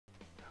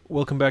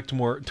Welcome back to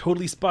more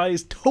Totally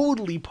Spies,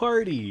 Totally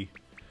Party.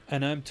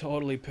 And I'm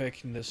totally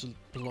picking this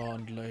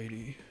blonde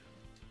lady.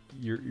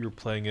 You're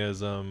playing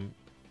as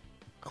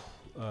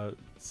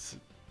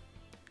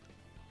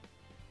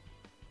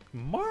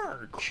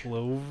Mark,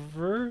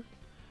 Clover,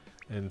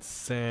 and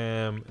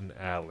Sam and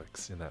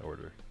Alex in that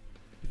order.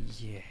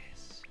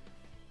 Yes.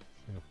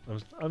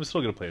 I'm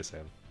still gonna play as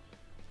Sam.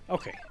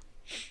 Okay.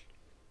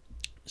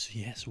 So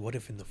yes, what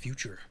if in the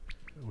future?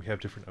 We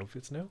have different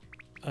outfits now.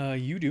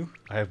 You do.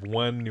 I have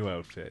one new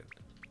outfit.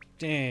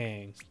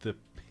 Dang. It's the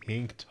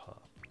pink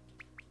top.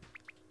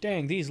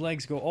 Dang, these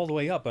legs go all the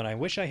way up, and I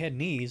wish I had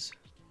knees.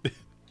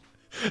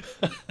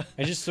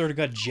 I just sort of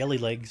got jelly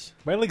legs.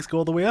 My legs go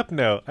all the way up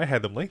now. I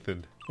had them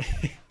lengthened.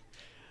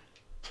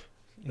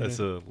 That's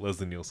a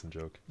Leslie Nielsen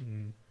joke.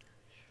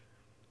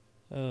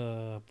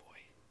 Boy.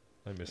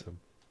 I miss him.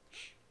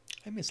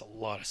 I miss a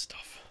lot of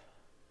stuff.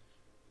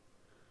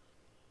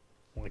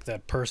 Like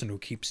that person who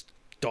keeps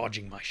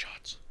dodging my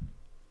shots.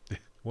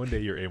 One day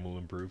your aim will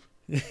improve.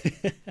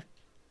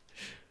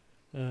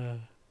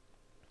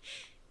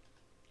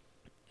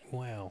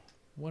 Wow.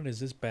 What is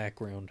this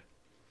background?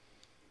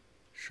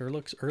 Sure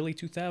looks early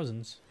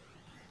 2000s.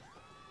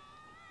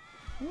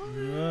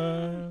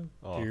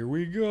 Oh. Here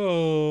we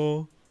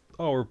go.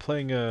 Oh, we're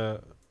playing a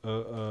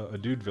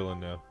dude villain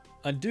now.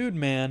 A dude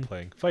man.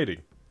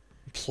 Fighting.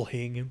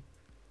 Playing him.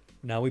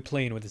 Now we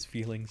playing with his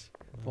feelings.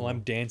 Well, I'm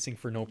dancing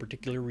for no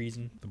particular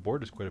reason. The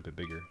board is quite a bit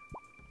bigger.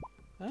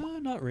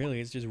 Not really.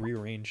 It's just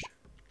rearranged.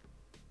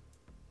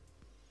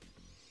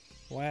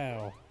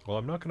 Wow. Well,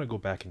 I'm not going to go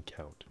back and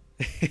count.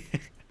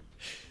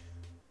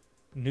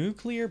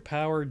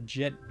 Nuclear-powered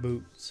jet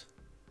boots.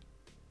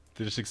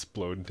 They just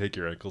explode and take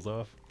your ankles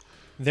off.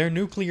 They're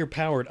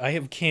nuclear-powered. I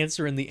have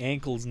cancer in the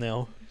ankles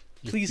now.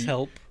 Please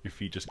help. Your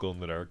feet just glow in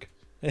the dark.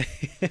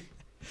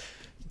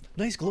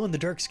 Nice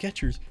glow-in-the-dark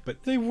Skechers.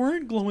 But they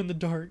weren't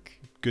glow-in-the-dark.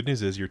 Good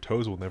news is your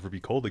toes will never be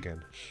cold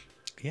again.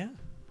 Yeah.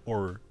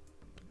 Or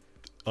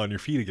on your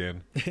feet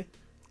again.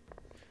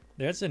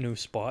 That's a new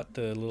spot,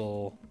 the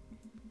little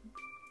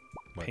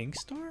What? pink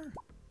star?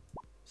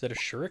 Is that a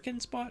shuriken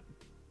spot?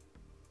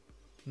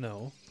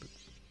 No.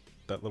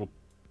 That little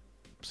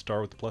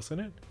star with the plus in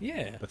it?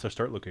 Yeah. That's our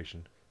start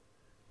location.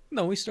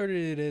 No, we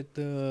started it at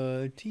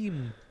the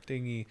team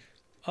thingy.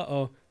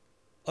 Uh-oh.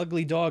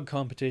 Ugly dog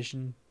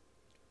competition.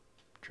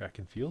 Track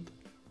and field?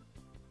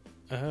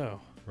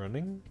 Oh.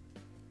 Running?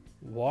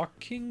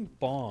 Walking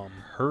bomb.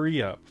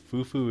 Hurry up.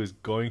 Fufu is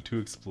going to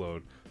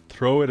explode.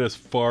 Throw it as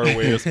far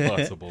away as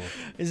possible.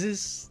 Is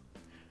this...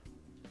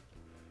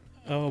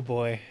 Oh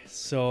boy.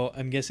 So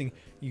I'm guessing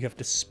you have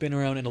to spin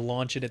around and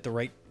launch it at the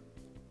right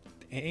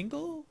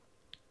angle?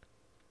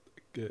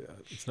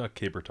 It's not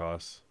caber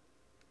toss.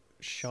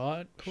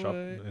 Shot put?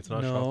 It's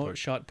not shot no, put.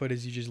 shot put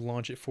is you just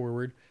launch it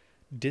forward.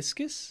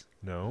 Discus?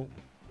 No.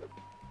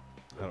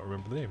 I don't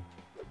remember the name.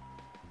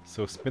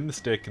 So spin the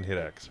stick and hit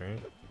X, right?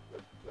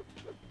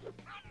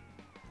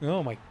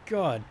 Oh my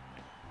god.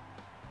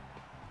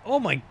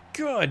 Oh my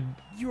god,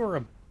 you're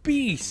a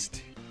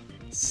beast.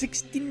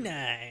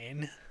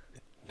 69.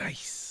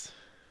 Nice.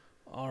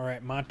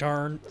 Alright, my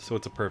turn. So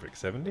it's a perfect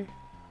 70?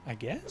 I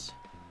guess?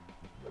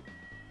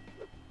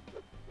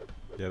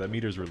 Yeah, that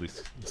meter's really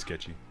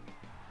sketchy.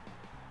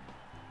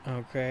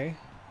 Okay.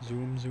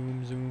 Zoom,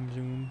 zoom, zoom,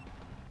 zoom.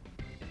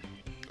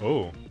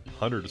 Oh,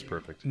 100 is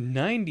perfect.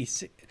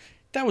 96.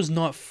 That was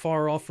not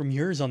far off from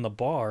yours on the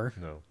bar.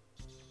 No.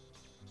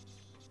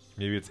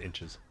 Maybe it's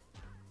inches.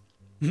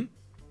 And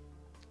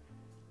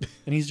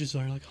he's just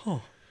like, huh,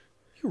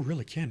 you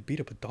really can't beat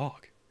up a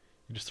dog.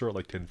 You just throw it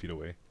like 10 feet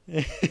away.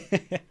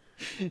 The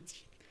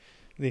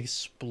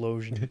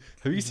explosion.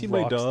 Have you seen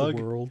my rocks dog?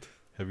 The world.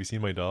 Have you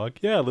seen my dog?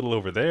 Yeah, a little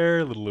over there,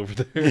 a little over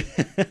there.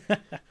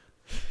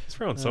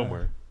 It's around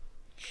somewhere.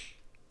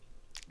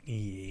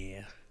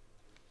 Yeah.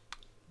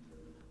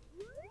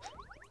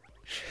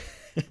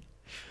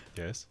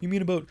 Yes. You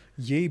mean about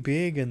yay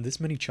big and this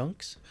many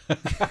chunks?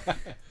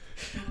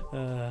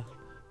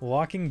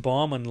 Walking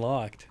bomb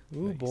unlocked.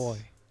 Ooh, Nice. boy.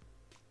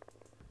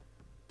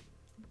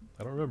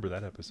 I don't remember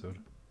that episode.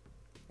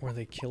 Where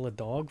they kill a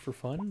dog for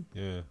fun?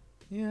 Yeah.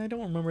 Yeah, I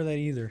don't remember that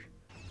either.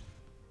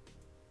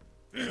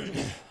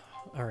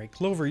 Alright,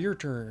 Clover, your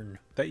turn.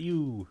 That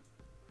you.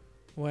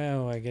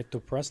 Wow, I get to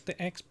press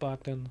the X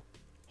button.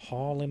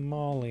 Holy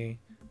moly.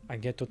 I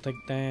get to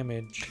take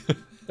damage.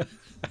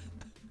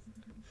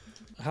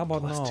 How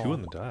about Plus no? 2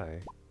 on the die.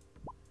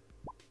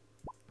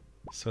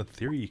 So in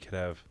theory you could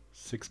have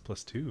 6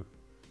 plus 2.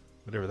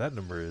 Whatever that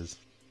number is.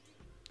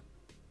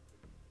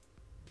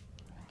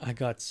 I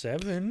got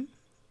 7.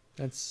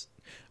 That's...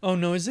 Oh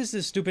no, is this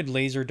the stupid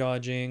laser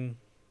dodging?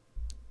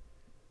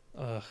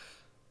 Ugh.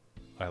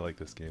 I like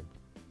this game.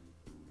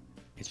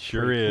 It's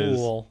Sure pretty is.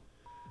 cool.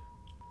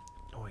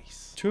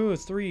 Nice. 2,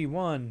 3,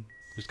 1.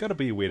 There's got to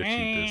be a way to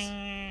cheat this.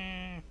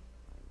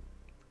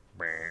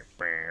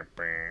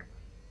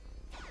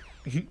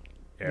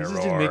 This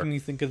is just making me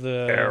think of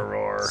the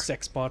Error.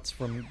 sex bots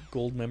from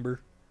Goldmember.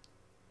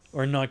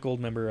 Or not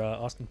Goldmember,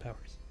 Austin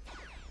Powers.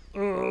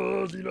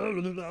 Oh.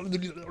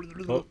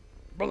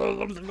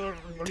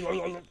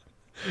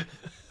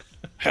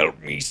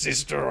 Help me,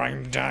 sister,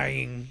 I'm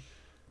dying.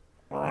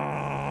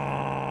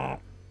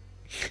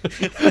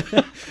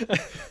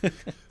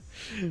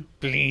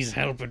 Please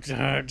help, it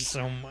hurts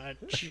so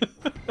much.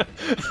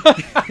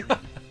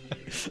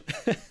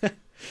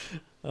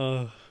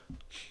 That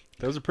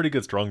was a pretty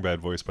good strong bad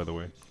voice, by the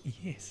way.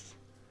 Yes.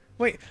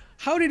 Wait,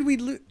 how did we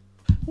lose?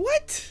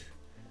 What?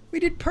 We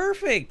did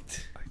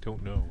perfect. I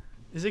don't know.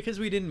 Is it because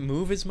we didn't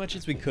move as much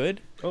as we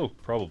could? Oh,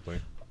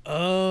 probably.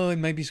 Oh, it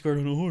might be scored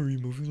on. Oh, are you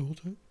moving the whole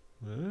time?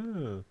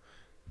 Ah.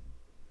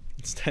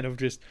 Instead of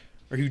just,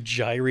 are you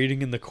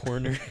gyrating in the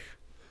corner?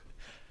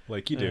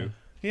 Like you do.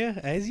 Yeah,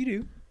 as you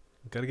do.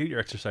 Gotta get your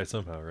exercise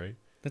somehow, right?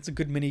 That's a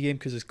good mini game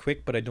because it's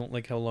quick, but I don't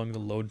like how long the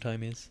load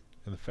time is.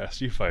 And the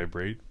faster you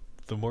vibrate,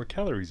 the more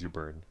calories you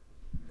burn.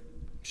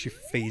 She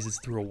phases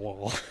through a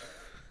wall.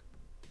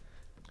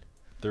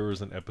 There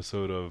was an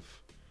episode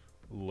of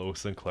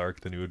Lois and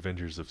Clark, The New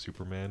Adventures of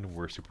Superman,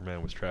 where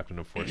Superman was trapped in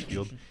a force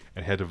field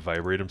and had to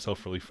vibrate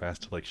himself really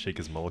fast to like shake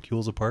his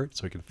molecules apart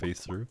so he can phase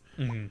through.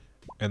 Mm-hmm.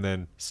 And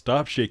then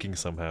stop shaking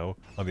somehow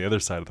on the other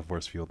side of the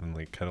force field and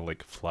like kind of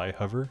like fly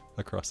hover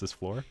across this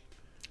floor.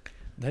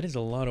 That is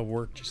a lot of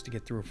work just to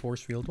get through a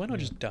force field. Why not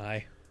just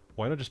die?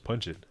 Why not just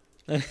punch it?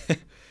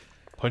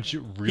 Punch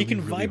it really, he can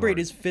really vibrate hard.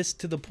 his fist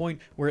to the point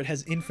where it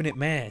has infinite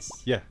mass.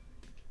 Yeah.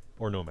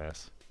 Or no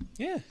mass.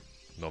 Yeah.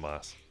 No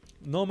mass.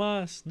 No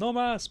mass. No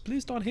mass.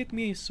 Please don't hit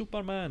me,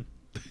 Superman.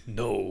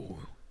 No.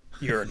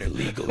 You're an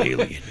illegal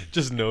alien.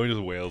 Just no, he just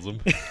wails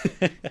him.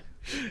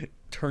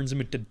 Turns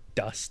him into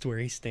dust where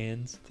he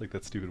stands. It's like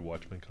that stupid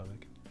Watchmen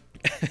comic.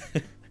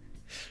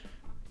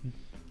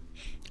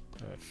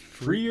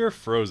 Free or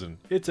frozen?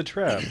 It's a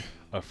trap.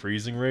 A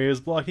freezing ray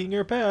is blocking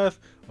your path.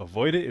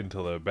 Avoid it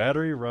until the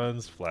battery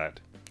runs flat.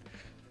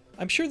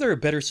 I'm sure there are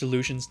better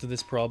solutions to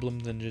this problem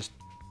than just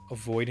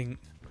avoiding...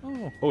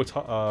 Oh. Oh, it's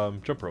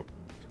jump rope.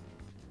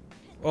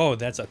 Oh,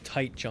 that's a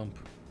tight jump.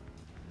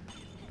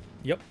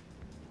 Yep.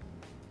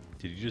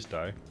 Did you just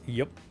die?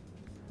 Yep.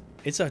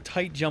 It's a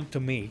tight jump to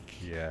make.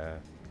 Yeah.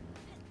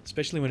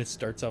 Especially when it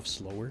starts off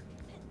slower.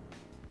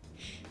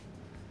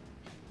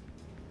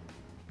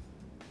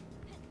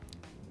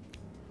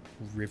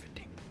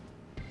 Riveting.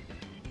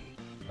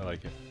 I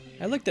like it.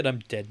 I like that I'm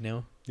dead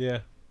now. Yeah.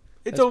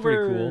 It's That's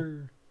over. pretty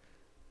cool.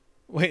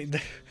 Wait,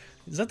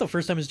 is that the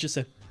first time it's just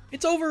a...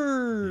 It's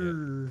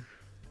over! Yeah.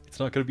 It's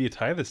not going to be a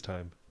tie this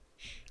time.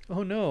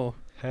 Oh no.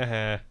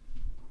 Haha.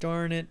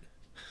 Darn it.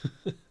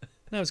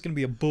 Now it's going to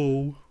be a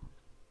bow.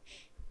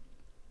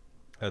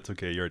 That's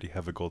okay. You already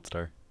have a gold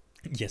star.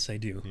 Yes, I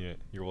do. Yeah,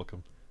 you're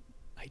welcome.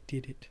 I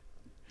did it.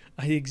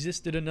 I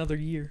existed another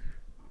year.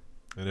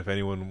 And if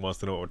anyone wants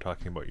to know what we're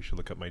talking about, you should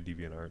look up my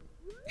DeviantArt.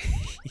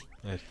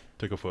 I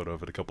took a photo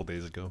of it a couple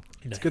days ago.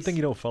 It's a good thing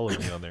you don't follow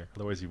me on there.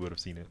 Otherwise, you would have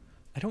seen it.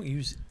 I don't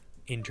use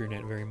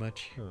internet very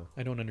much. Huh.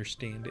 I don't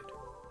understand it.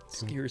 It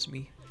scares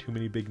me. Too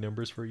many big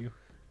numbers for you?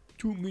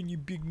 Too many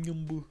big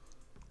number.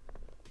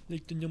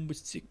 Like the number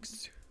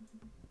 6.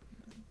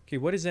 Okay,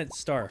 what is that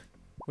star?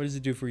 What does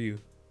it do for you?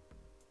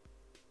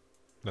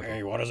 Nothing.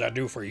 Hey, what does that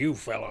do for you,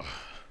 fella?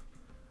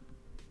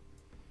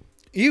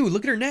 Ew,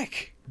 look at her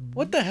neck.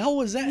 What the hell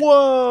was that?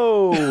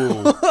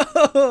 Whoa!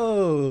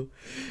 Whoa!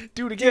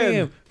 Do it again.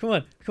 Damn. Come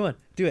on, come on.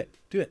 Do it,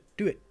 do it,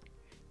 do it.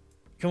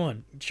 Come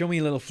on, show me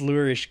a little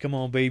flourish. Come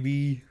on,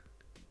 baby.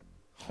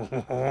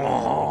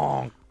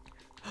 Oh,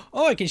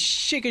 I can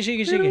shake it, shake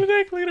it, shake Look at her it.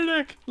 neck, look at her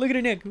neck. Look at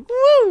her neck.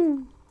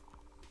 Woo!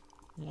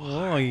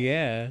 Oh,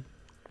 yeah.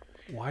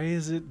 Why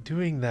is it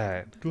doing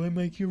that? Do I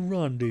make you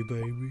Ronde,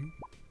 baby?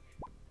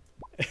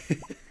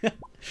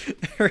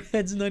 Her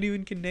head's not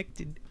even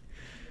connected.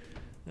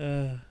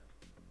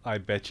 I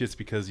bet you it's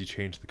because you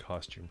changed the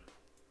costume.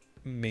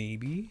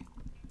 Maybe.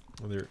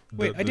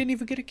 Wait, I didn't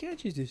even get a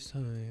catch it this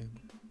time.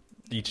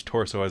 Each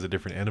torso has a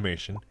different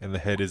animation, and the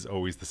head is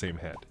always the same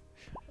head.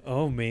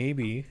 Oh,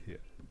 maybe. Yeah.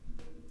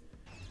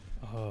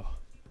 Oh.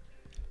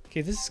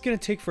 Okay, this is gonna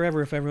take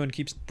forever if everyone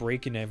keeps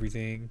breaking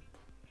everything.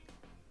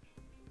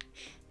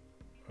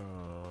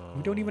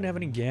 We don't even have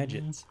any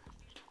gadgets.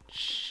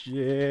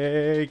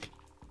 Shake.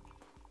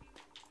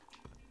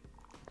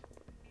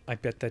 I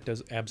bet that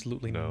does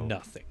absolutely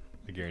nothing.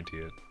 I guarantee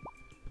it.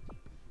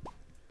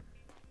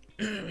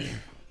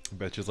 I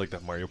bet you it's like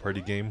that Mario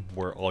Party game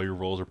where all your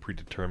rolls are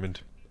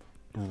predetermined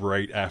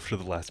right after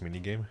the last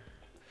minigame.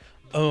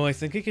 Oh, I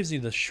think it gives you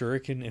the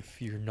shuriken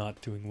if you're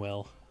not doing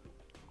well.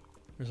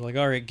 It's like,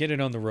 alright, get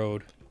it on the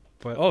road.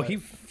 But Oh, he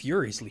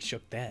furiously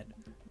shook that.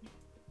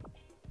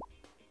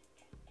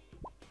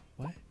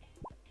 What?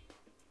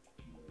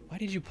 Why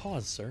did you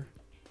pause, sir?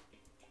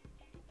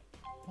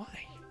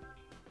 Why?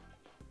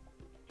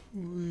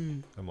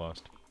 I'm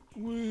lost.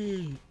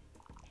 Wheezing.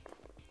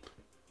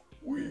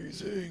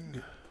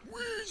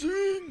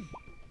 Wheezing.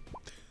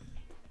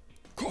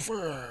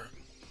 Coffin.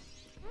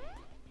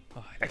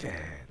 Oh,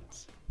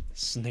 Backhands.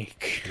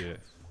 snake. Yeah.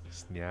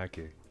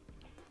 Snacky.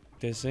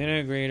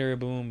 Disintegrator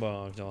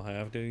boombox. I'll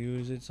have to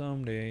use it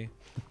someday.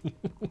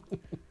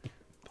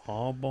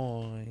 Oh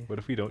boy. What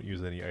if we don't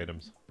use any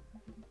items?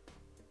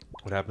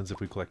 What happens if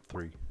we collect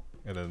 3?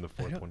 And then the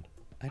fourth one?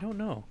 I don't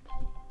know.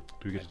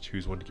 Do we get to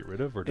choose one to get rid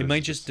of, or It does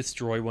might just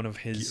destroy one of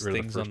his get rid of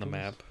the things on first the ones?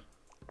 map.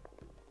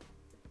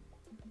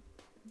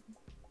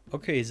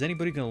 Okay, is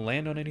anybody gonna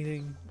land on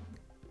anything?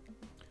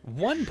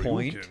 1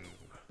 point. Shoryuken.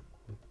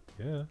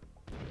 Yeah.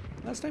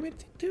 Last time it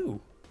did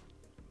too.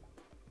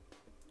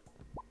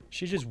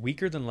 She's just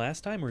weaker than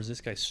last time, or is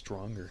this guy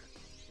stronger?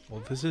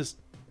 Well, this is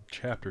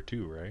chapter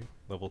 2, right?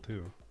 Level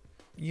 2.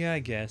 Yeah, I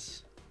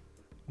guess.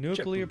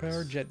 Nuclear boots.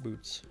 powered jet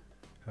boots.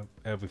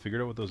 Have we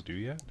figured out what those do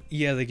yet?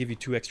 Yeah, they give you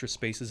 2 extra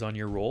spaces on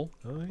your roll.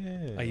 Oh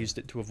yeah. I used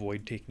it to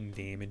avoid taking I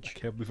damage.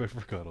 can't believe I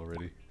forgot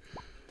already.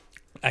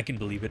 I can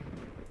believe it.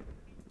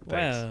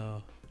 Thanks.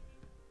 Wow.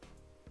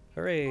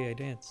 Hooray, I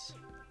dance.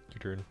 Your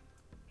turn.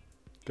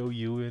 Go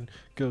Ewan.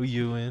 Go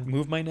Ewan.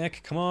 Move my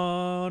neck. Come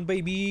on,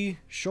 baby.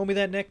 Show me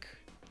that neck.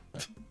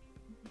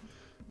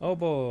 Oh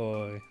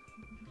boy.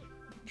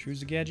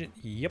 Choose a gadget.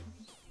 Yep.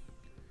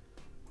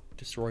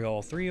 Destroy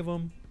all 3 of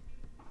them.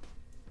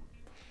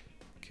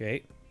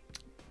 Okay.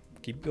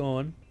 Keep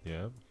going.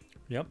 Yeah.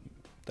 Yep.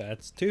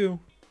 That's 2.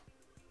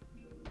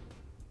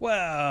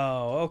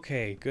 Wow.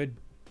 Okay. Good.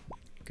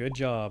 Good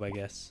job, I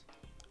guess.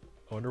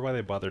 I wonder why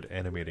they bothered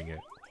animating it.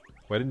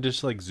 Why didn't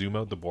just like zoom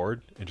out the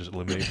board and just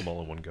eliminate them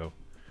all in one go?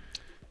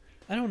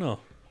 I don't know.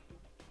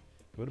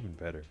 It would have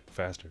been better,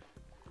 faster.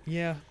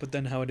 Yeah, but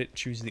then how would it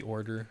choose the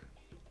order?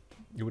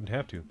 You wouldn't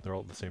have to. They're all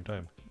at the same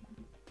time.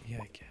 Yeah,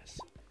 I guess.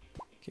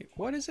 Okay,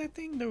 what does that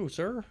thing do,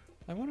 sir?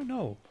 I want to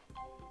know.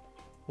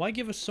 Why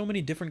give us so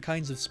many different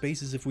kinds of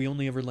spaces if we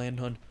only ever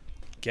land on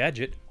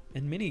gadget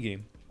and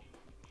minigame?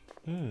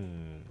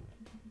 Hmm.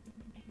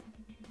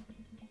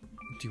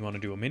 Do you want to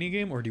do a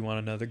minigame or do you want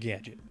another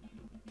gadget?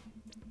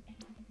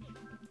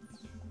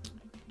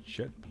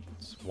 Shit.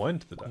 It's 1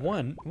 to the die.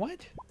 1?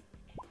 What?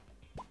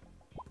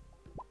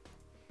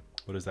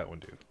 What does that one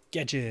do?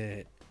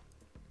 Gadget.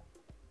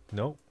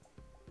 No.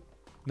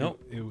 No.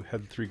 It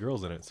had 3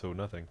 girls in it, so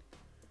nothing.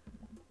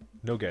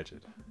 No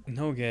gadget.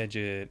 No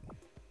gadget.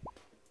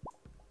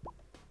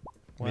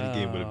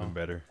 Minigame would have been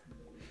better.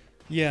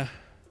 Yeah.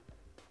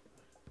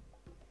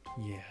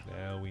 Yeah.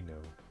 Now we know.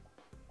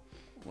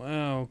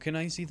 Wow, can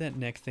I see that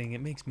neck thing?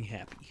 It makes me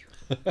happy.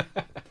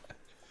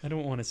 I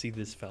don't want to see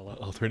this fella.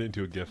 I'll turn it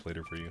into a GIF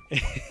later for you.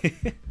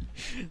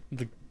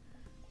 The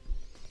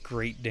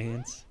great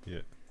dance. Yeah.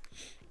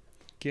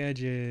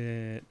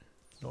 Gadget.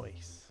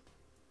 Nice.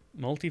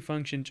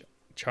 Multifunction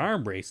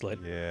charm bracelet.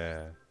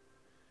 Yeah.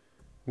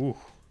 Ooh.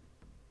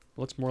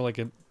 Looks more like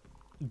a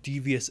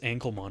devious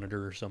ankle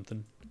monitor or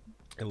something.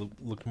 It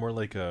looked more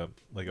like a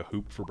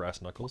hoop for brass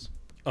knuckles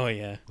Oh,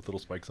 yeah. with little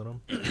spikes on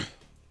them.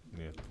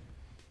 Yeah.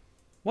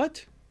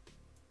 What?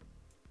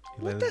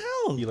 He What the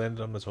hell? He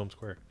landed on his home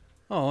square.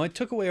 Oh, it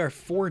took away our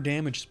 4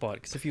 damage spot,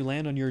 because if you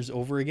land on yours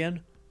over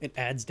again, it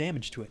adds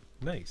damage to it.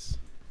 Nice.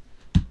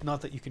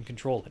 Not that you can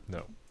control it.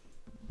 No.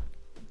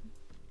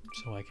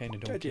 So I kind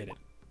of don't get it.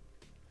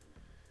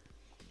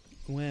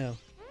 Well.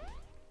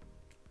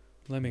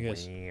 Let me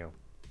guess. Wow.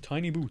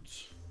 Tiny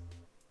boots.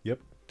 Yep.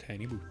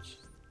 Tiny boots.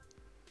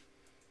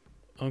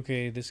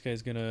 Okay, this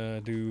guy's gonna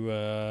do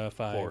 5.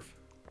 4.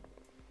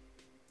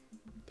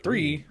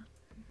 3.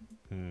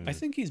 Hmm. I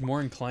think he's more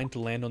inclined to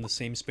land on the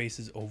same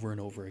spaces over and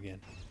over again.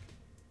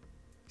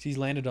 He's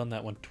landed on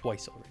that one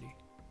twice already.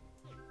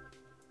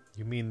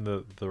 You mean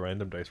the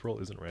random dice roll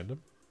isn't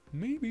random?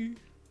 Maybe.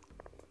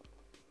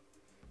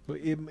 But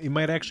it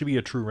might actually be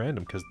a true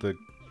random because the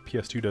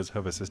PS2 does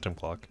have a system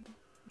clock.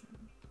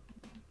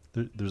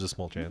 There's a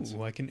small chance.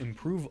 Ooh, I can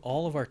improve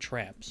all of our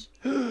traps.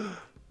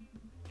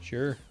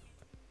 Sure.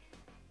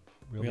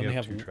 We only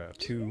have 2 traps.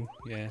 2,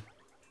 yeah.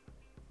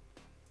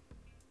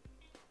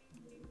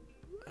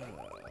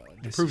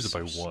 This Improves is it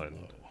by so 1.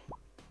 slow.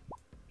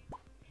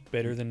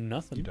 Better than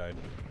nothing. You died.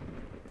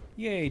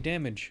 Yay,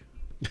 damage.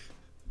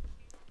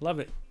 Love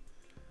it.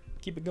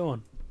 Keep it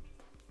going.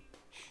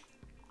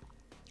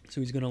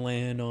 So he's going to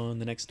land on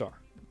the next star.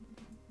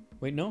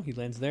 Wait, no, he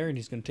lands there and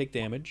he's going to take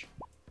damage.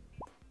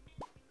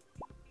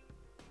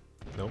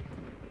 Nope.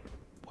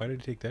 Why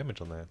did he take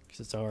damage on that? Because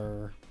it's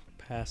our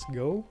pass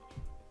go.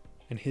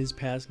 And his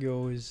pass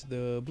go is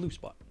the blue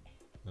spot.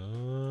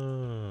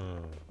 Oh.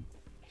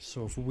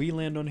 So if we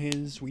land on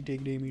his, we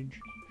take damage.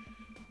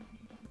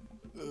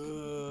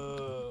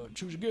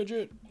 Choose a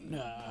gadget.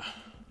 Nah.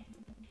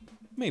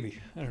 Maybe.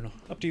 I don't know.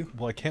 Up to you.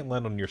 Well, I can't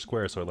land on your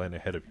square, so I land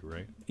ahead of you,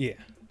 right? Yeah.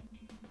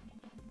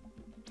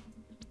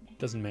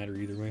 Doesn't matter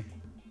either way.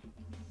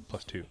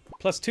 +2.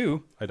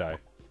 +2. I die.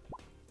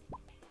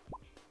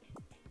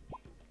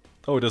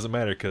 Oh, it doesn't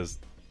matter because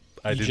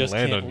I didn't just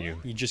land can't- on you.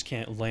 You just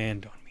can't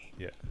land on me.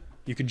 Yeah.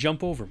 You can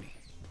jump over me.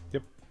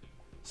 Yep.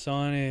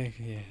 Sonic,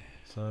 yeah.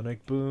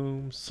 Sonic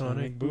boom,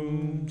 Sonic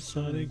boom,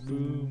 Sonic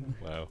boom.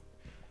 Wow.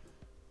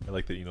 I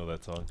like that you know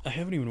that song. I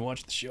haven't even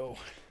watched the show.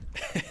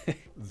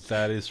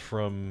 That is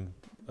from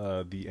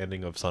the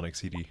ending of Sonic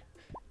CD.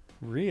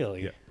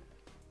 Really? Yeah.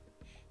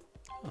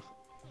 Huh.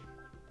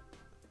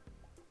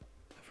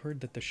 I've heard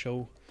that the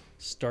show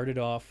started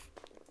off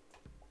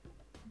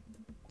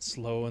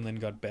slow and then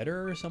got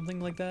better or something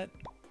like that.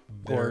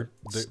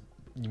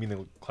 You mean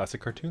the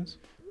classic cartoons?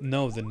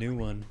 No, the new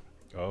one.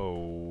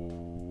 Oh,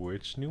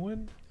 which new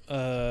one?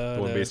 The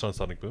one based on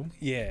Sonic Boom?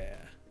 Yeah.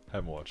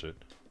 Haven't watched it.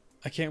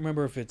 I can't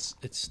remember if it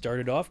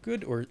started off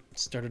good or it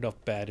started off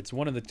bad. It's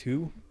one of the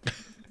two.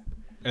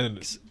 And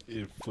then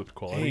it flipped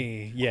quality.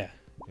 Hey, yeah.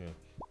 Yeah.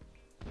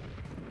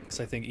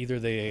 Because I think either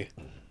they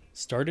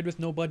started with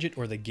no budget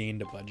or they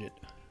gained a budget.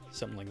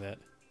 Something like that.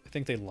 I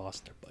think they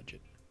lost their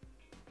budget.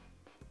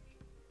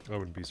 I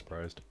wouldn't be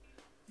surprised.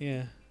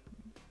 Yeah.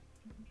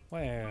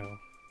 Wow.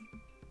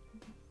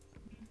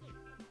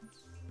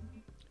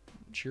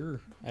 Sure.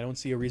 I don't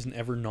see a reason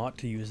ever not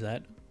to use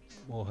that.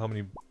 Well, how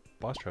many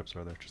boss traps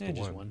are there? Just the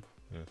Just one. one.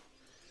 Yeah.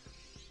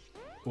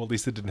 Well, at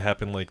least it didn't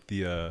happen like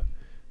the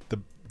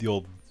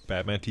old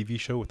Batman TV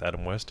show with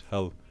Adam West.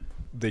 How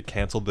they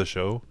canceled the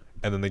show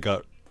and then they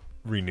got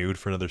renewed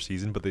for another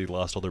season, but they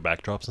lost all their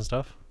backdrops and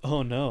stuff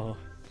Oh no.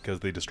 because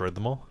they destroyed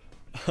them all.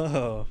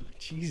 Oh,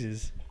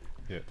 Jesus.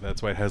 Yeah,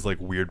 that's why it has like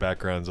weird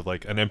backgrounds of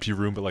like an empty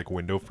room, but like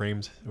window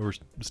frames or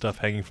stuff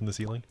hanging from the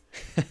ceiling.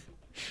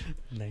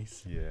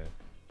 Nice. Yeah.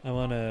 I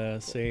want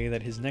to say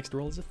that his next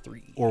roll is a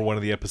 3. Or one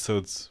of the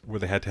episodes where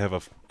they had to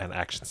have an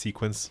action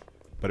sequence,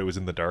 but it was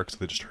in the dark, so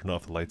they just turned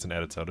off the lights and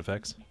added sound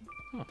effects.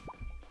 Huh.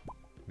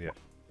 Yeah.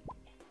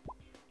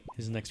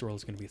 His next roll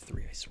is going to be a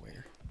 3, I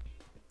swear.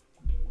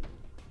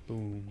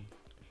 Boom.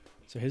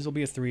 So his will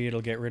be a 3.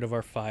 It'll get rid of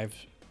our 5.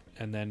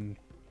 And then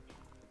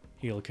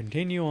he'll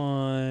continue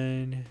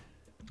on.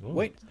 Oh,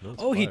 Wait. no,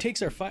 it's Oh, he 5.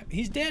 takes our 5.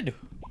 He's dead.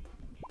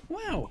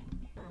 Wow.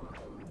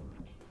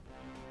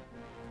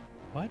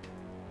 What?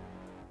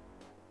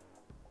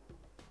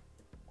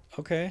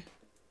 Okay.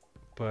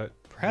 But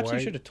Perhaps why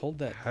you should have told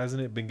that.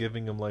 hasn't it been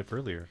giving him life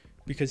earlier?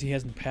 Because he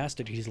hasn't passed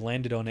it, he's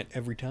landed on it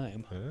every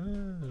time.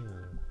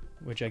 Ah.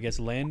 Which I guess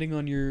landing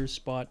on your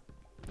spot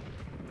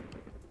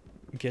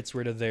gets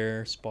rid of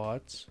their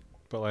spots.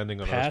 But landing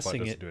on our spot Passing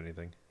doesn't it- do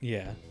anything.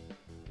 Yeah.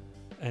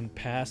 And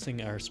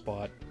passing our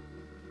spot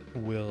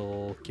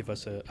will give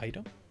us an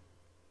item.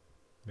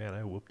 Man,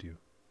 I whooped you.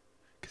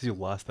 Because you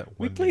lost that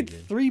We one played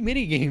minigame. 3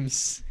 mini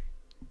games.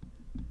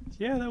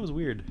 Yeah, that was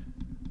weird.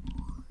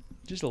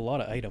 Just a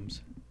lot of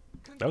items.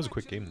 That was a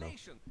quick game, though.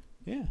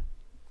 Yeah.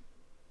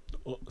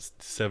 Oh,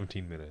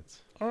 17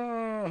 minutes.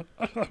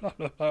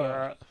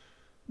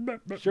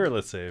 Sure,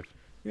 let's save.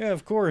 Yeah,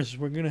 of course.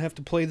 We're going to have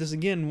to play this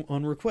again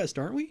on request,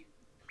 aren't we?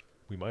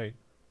 We might.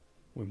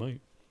 We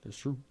might. That's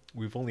true.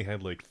 We've only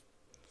had like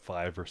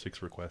 5 or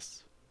 6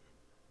 requests,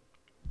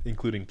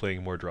 including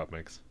playing more drop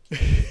mix.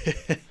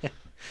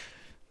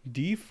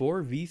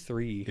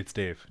 D4V3. It's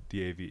Dave,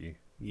 D-A-V-E.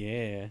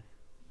 Yeah.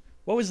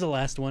 What was the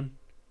last one?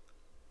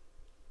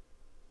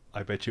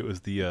 I bet you it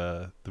was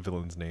the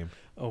villain's name.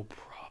 Oh,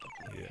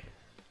 probably. Yeah.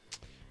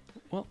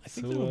 Well, I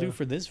think So, that'll do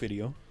for this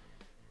video.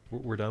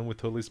 We're done with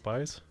Totally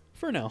Spies.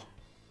 For now.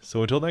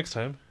 So until next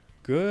time,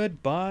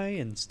 Goodbye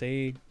and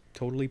stay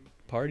totally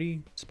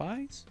party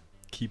spies.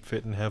 keep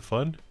fit and have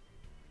fun.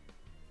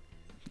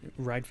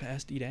 Ride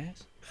fast, eat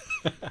ass.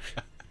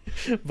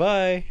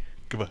 Bye.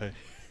 Goodbye.